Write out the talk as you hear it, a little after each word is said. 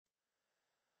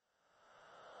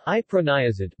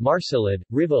Iproniazid, marsilid,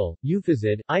 rivol,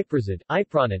 euphosid,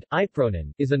 ipronid,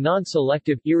 ipronin, is a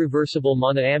non-selective, irreversible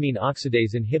monoamine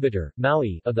oxidase inhibitor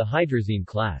 (MAOI) of the hydrazine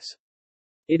class.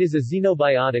 It is a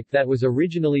xenobiotic that was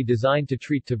originally designed to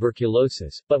treat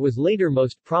tuberculosis, but was later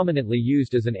most prominently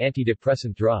used as an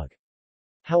antidepressant drug.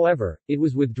 However, it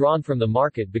was withdrawn from the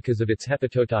market because of its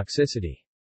hepatotoxicity.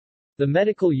 The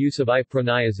medical use of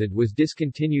iproniazid was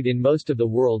discontinued in most of the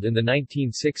world in the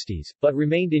 1960s, but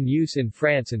remained in use in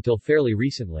France until fairly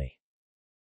recently.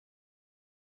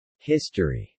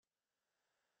 History.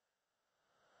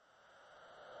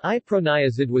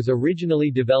 Iproniazid was originally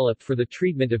developed for the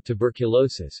treatment of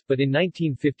tuberculosis, but in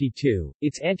 1952,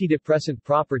 its antidepressant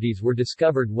properties were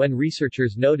discovered when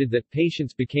researchers noted that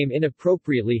patients became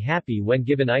inappropriately happy when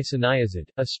given isoniazid,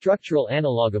 a structural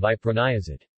analog of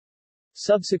iproniazid.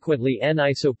 Subsequently,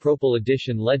 N-isopropyl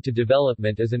addition led to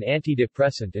development as an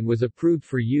antidepressant and was approved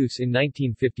for use in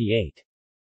 1958.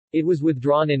 It was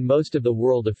withdrawn in most of the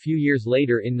world a few years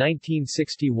later in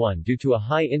 1961 due to a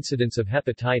high incidence of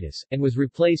hepatitis, and was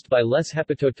replaced by less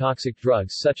hepatotoxic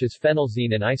drugs such as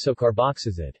phenelzine and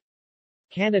isocarboxazid.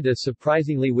 Canada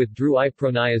surprisingly withdrew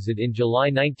iproniazid in July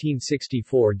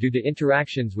 1964 due to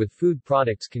interactions with food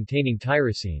products containing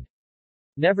tyrosine.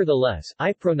 Nevertheless,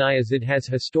 iproniazid has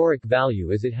historic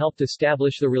value as it helped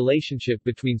establish the relationship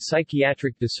between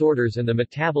psychiatric disorders and the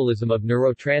metabolism of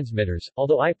neurotransmitters.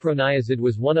 Although iproniazid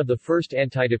was one of the first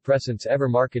antidepressants ever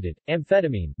marketed,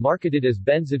 amphetamine, marketed as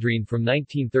Benzedrine from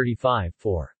 1935,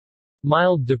 for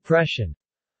mild depression,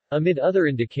 amid other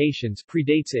indications,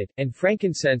 predates it, and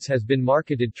frankincense has been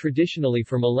marketed traditionally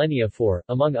for millennia for,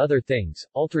 among other things,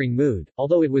 altering mood,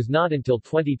 although it was not until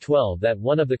 2012 that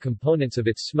one of the components of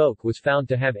its smoke was found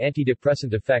to have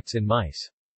antidepressant effects in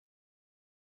mice.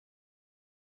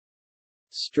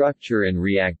 Structure and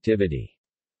reactivity.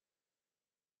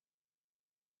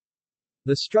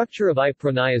 The structure of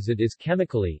iproniazid is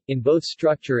chemically, in both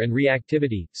structure and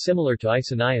reactivity, similar to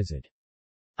isoniazid.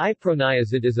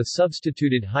 Iproniazid is a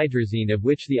substituted hydrazine of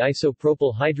which the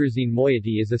isopropyl hydrazine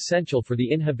moiety is essential for the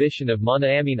inhibition of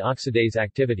monoamine oxidase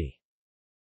activity.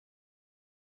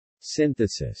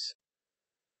 Synthesis.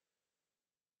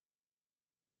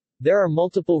 There are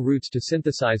multiple routes to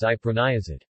synthesize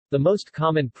iproniazid. The most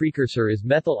common precursor is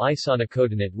methyl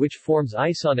isonicotinate, which forms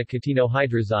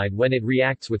isonicotinohydrazide when it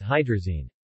reacts with hydrazine.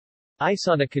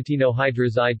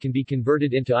 Isonicotinohydrazide can be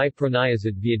converted into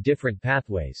iproniazid via different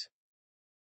pathways.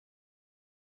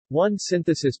 One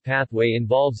synthesis pathway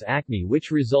involves ACME, which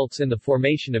results in the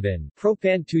formation of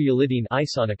N-propan-2-yolidine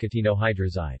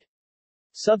isonicotinohydrazide.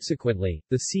 Subsequently,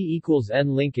 the C=N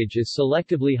linkage is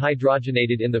selectively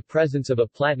hydrogenated in the presence of a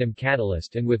platinum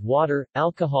catalyst and with water,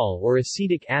 alcohol or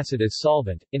acetic acid as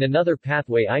solvent. In another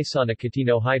pathway,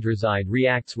 isonicotinohydrazide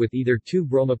reacts with either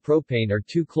 2-bromopropane or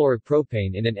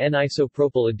 2-chloropropane in an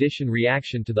N-isopropyl addition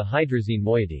reaction to the hydrazine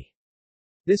moiety.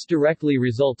 This directly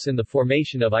results in the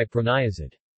formation of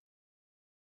iproniazid.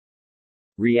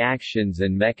 Reactions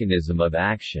and mechanism of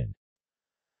action.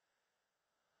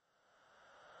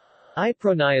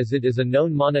 Iproniazid is a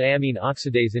known monoamine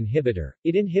oxidase inhibitor.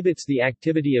 It inhibits the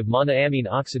activity of monoamine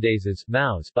oxidases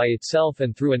 (MAOs) by itself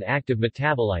and through an active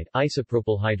metabolite,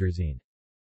 isopropyl hydrazine.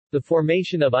 The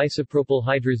formation of isopropyl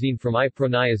hydrazine from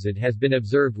iproniazid has been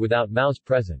observed without MAOs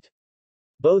present.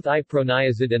 Both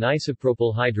iproniazid and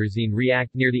isopropyl hydrazine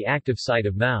react near the active site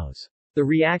of MAOs. The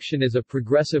reaction is a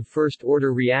progressive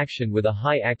first-order reaction with a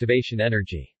high activation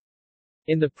energy.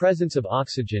 In the presence of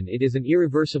oxygen, it is an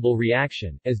irreversible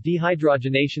reaction, as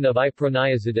dehydrogenation of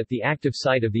iproniazid at the active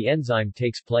site of the enzyme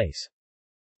takes place.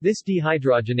 This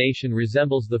dehydrogenation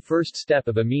resembles the first step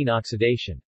of amine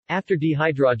oxidation. After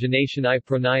dehydrogenation,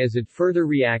 iproniazid further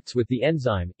reacts with the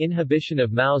enzyme. Inhibition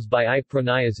of MAOs by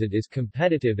iproniazid is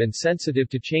competitive and sensitive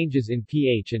to changes in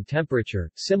pH and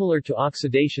temperature, similar to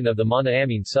oxidation of the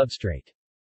monoamine substrate.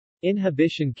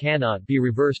 Inhibition cannot be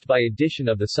reversed by addition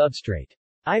of the substrate.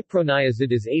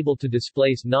 Iproniazid is able to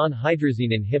displace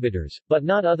non-hydrazine inhibitors, but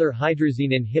not other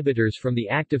hydrazine inhibitors from the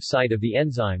active site of the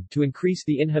enzyme. To increase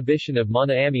the inhibition of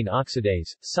monoamine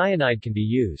oxidase, cyanide can be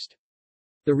used.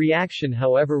 The reaction,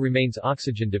 however, remains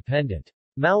oxygen-dependent.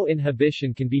 MAO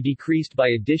inhibition can be decreased by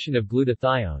addition of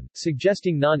glutathione,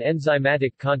 suggesting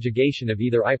non-enzymatic conjugation of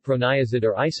either iproniazid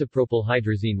or isopropyl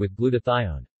hydrazine with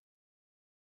glutathione.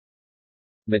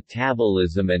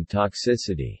 Metabolism and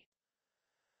toxicity.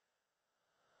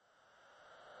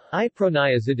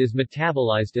 Iproniazid is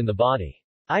metabolized in the body.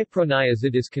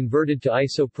 Iproniazid is converted to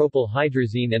isopropyl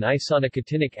hydrazine and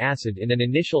isonicotinic acid in an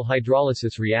initial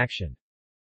hydrolysis reaction.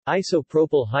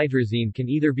 Isopropyl hydrazine can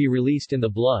either be released in the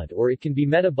blood or it can be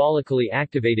metabolically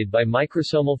activated by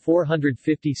microsomal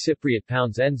 450 cypriot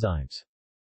pounds enzymes.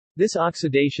 This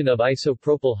oxidation of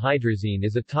isopropyl hydrazine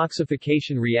is a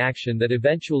toxification reaction that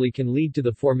eventually can lead to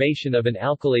the formation of an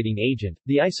alkylating agent,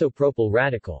 the isopropyl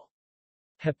radical.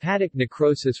 Hepatic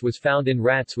necrosis was found in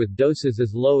rats with doses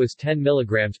as low as 10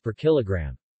 mg per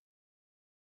kilogram.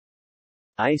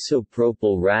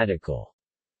 Isopropyl radical.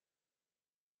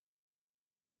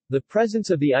 The presence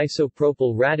of the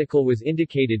isopropyl radical was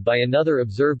indicated by another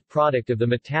observed product of the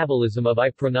metabolism of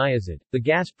iproniazid, the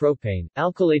gas propane.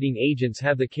 Alkylating agents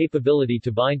have the capability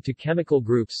to bind to chemical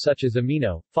groups such as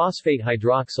amino, phosphate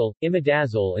hydroxyl,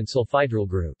 imidazole and sulfhydryl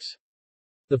groups.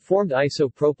 The formed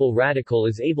isopropyl radical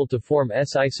is able to form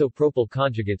S-isopropyl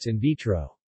conjugates in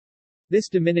vitro. This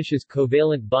diminishes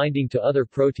covalent binding to other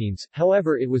proteins,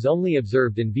 however it was only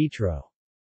observed in vitro.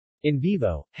 In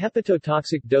vivo,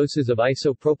 hepatotoxic doses of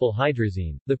isopropyl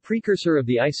hydrazine, the precursor of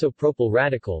the isopropyl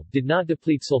radical, did not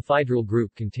deplete sulfhydryl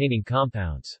group containing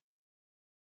compounds.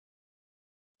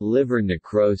 Liver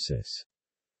necrosis.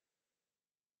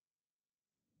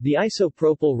 The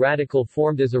isopropyl radical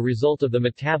formed as a result of the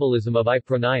metabolism of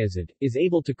iproniazid, is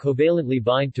able to covalently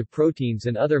bind to proteins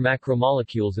and other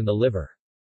macromolecules in the liver.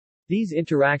 These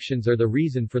interactions are the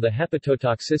reason for the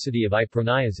hepatotoxicity of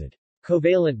iproniazid.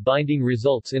 Covalent binding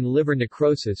results in liver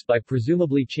necrosis by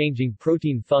presumably changing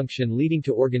protein function leading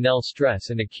to organelle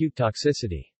stress and acute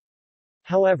toxicity.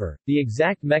 However, the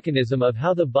exact mechanism of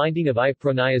how the binding of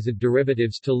iproniazid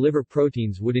derivatives to liver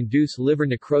proteins would induce liver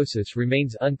necrosis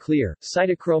remains unclear.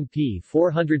 Cytochrome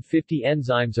P450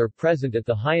 enzymes are present at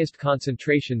the highest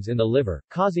concentrations in the liver,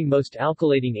 causing most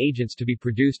alkylating agents to be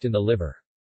produced in the liver.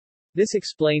 This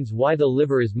explains why the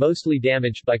liver is mostly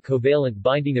damaged by covalent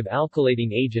binding of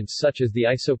alkylating agents such as the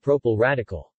isopropyl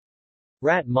radical.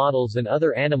 Rat models and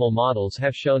other animal models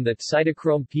have shown that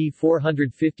cytochrome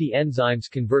P450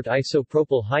 enzymes convert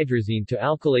isopropyl hydrazine to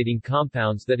alkylating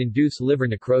compounds that induce liver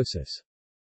necrosis.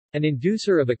 An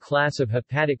inducer of a class of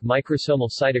hepatic microsomal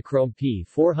cytochrome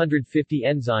P450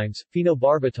 enzymes,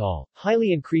 phenobarbital,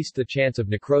 highly increased the chance of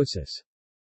necrosis.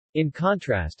 In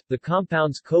contrast, the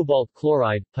compounds cobalt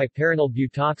chloride, piperenyl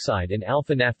butoxide and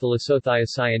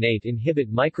alpha-naphthalosothiocyanate inhibit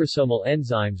microsomal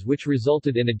enzymes which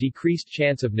resulted in a decreased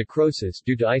chance of necrosis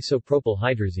due to isopropyl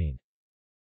hydrazine.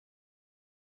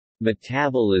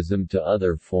 Metabolism to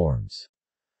other forms.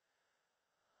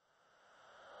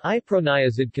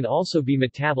 Iproniazid can also be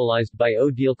metabolized by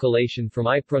O-dealkylation from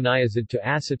iproniazid to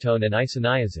acetone and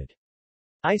isoniazid.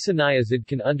 Isoniazid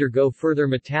can undergo further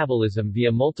metabolism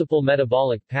via multiple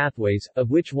metabolic pathways, of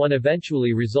which one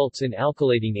eventually results in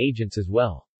alkylating agents as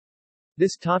well.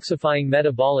 This toxifying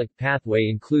metabolic pathway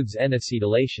includes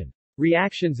N-acetylation.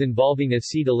 Reactions involving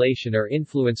acetylation are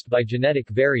influenced by genetic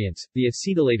variants, the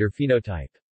acetylator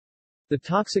phenotype. The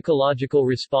toxicological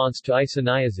response to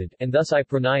isoniazid, and thus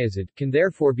iproniazid, can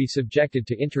therefore be subjected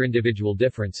to interindividual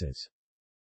differences.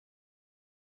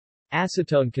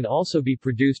 Acetone can also be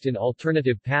produced in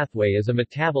alternative pathway as a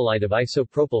metabolite of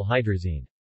isopropyl hydrazine.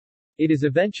 It is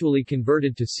eventually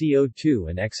converted to CO2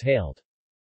 and exhaled.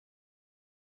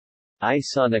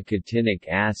 Isonicotinic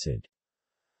acid.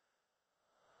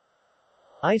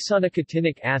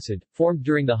 Isonicotinic acid, formed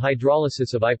during the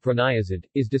hydrolysis of iproniazid,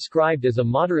 is described as a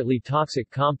moderately toxic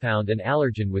compound and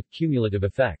allergen with cumulative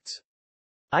effects.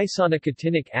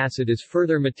 Isonicotinic acid is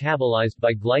further metabolized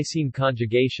by glycine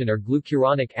conjugation or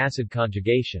glucuronic acid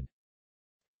conjugation.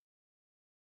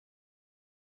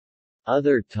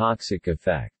 Other toxic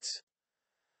effects.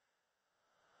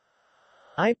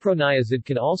 Iproniazid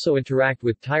can also interact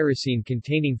with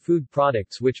tyrosine-containing food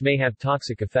products which may have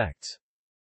toxic effects.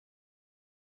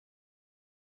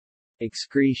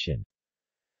 Excretion.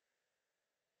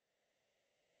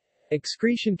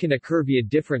 Excretion can occur via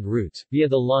different routes, via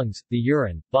the lungs, the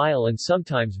urine, bile and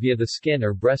sometimes via the skin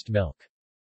or breast milk.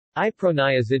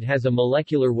 Iproniazid has a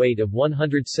molecular weight of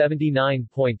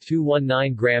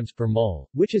 179.219 grams per mole,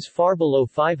 which is far below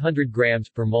 500 grams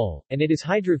per mole, and it is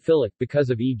hydrophilic because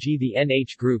of e.g. the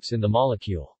NH groups in the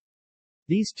molecule.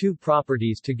 These two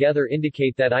properties together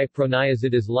indicate that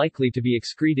iproniazid is likely to be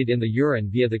excreted in the urine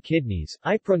via the kidneys.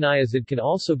 Iproniazid can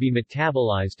also be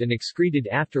metabolized and excreted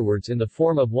afterwards in the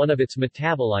form of one of its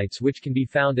metabolites which can be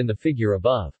found in the figure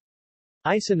above.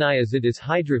 Isoniazid is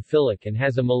hydrophilic and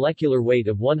has a molecular weight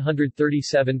of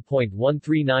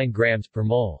 137.139 grams per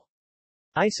mole.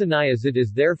 Isoniazid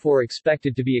is therefore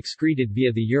expected to be excreted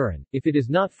via the urine, if it is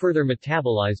not further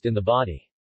metabolized in the body.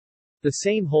 The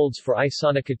same holds for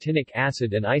isonicotinic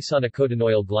acid and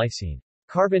isonicotinoyl glycine.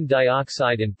 Carbon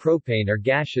dioxide and propane are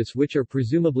gaseous which are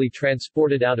presumably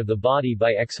transported out of the body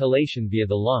by exhalation via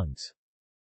the lungs.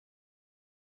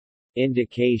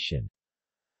 Indication.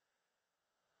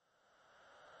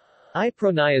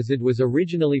 Iproniazid was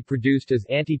originally produced as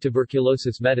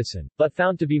anti-tuberculosis medicine, but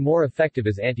found to be more effective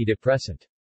as antidepressant.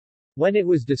 When it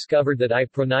was discovered that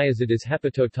iproniazid is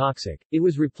hepatotoxic, it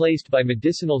was replaced by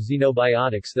medicinal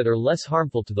xenobiotics that are less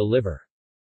harmful to the liver.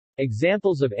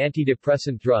 Examples of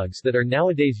antidepressant drugs that are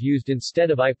nowadays used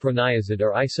instead of iproniazid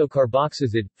are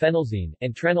isocarboxazid, phenelzine,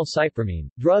 and tranylcypromine.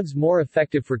 Drugs more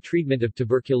effective for treatment of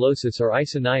tuberculosis are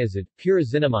isoniazid,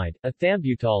 pyrazinamide,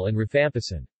 ethambutol and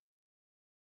rifampicin.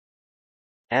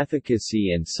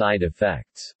 Efficacy and side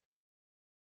effects.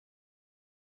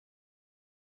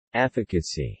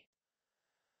 Efficacy.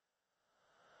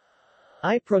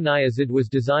 Iproniazid was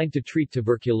designed to treat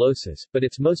tuberculosis, but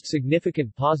its most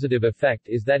significant positive effect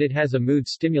is that it has a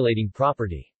mood-stimulating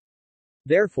property.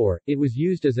 Therefore, it was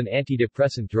used as an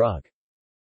antidepressant drug.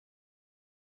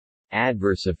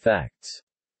 Adverse effects.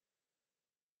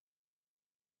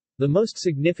 The most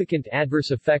significant adverse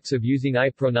effects of using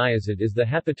iproniazid is the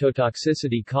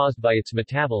hepatotoxicity caused by its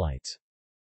metabolites.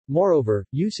 Moreover,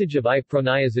 usage of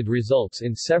iproniazid results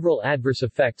in several adverse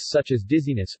effects such as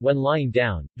dizziness when lying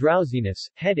down, drowsiness,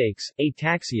 headaches,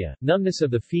 ataxia, numbness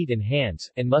of the feet and hands,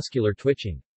 and muscular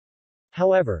twitching.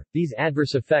 However, these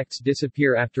adverse effects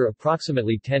disappear after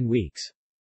approximately 10 weeks.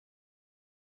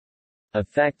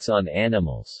 Effects on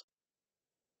animals.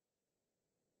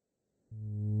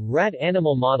 Rat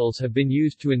animal models have been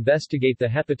used to investigate the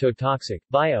hepatotoxic,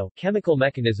 biochemical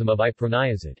mechanism of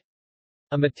iproniazid.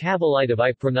 A metabolite of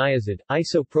iproniazid,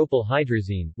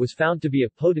 isopropylhydrazine, was found to be a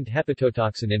potent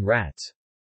hepatotoxin in rats.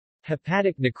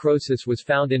 Hepatic necrosis was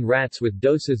found in rats with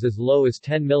doses as low as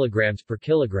 10 mg per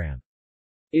kilogram.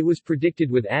 It was predicted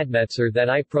with Admetzer that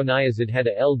iproniazid had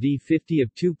a LD50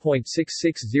 of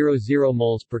 2.6600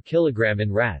 moles per kilogram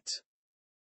in rats.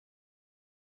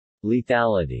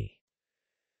 Lethality.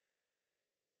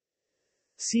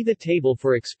 See the table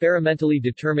for experimentally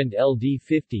determined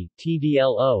LD50,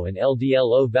 TDLO and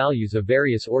LDLO values of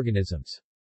various organisms.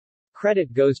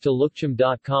 Credit goes to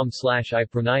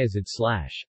lookcham.com/iproniazid/.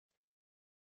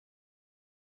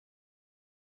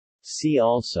 See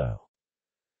also: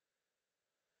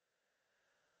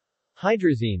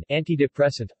 hydrazine,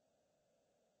 antidepressant,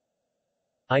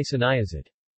 isoniazid.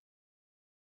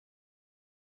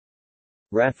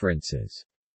 References.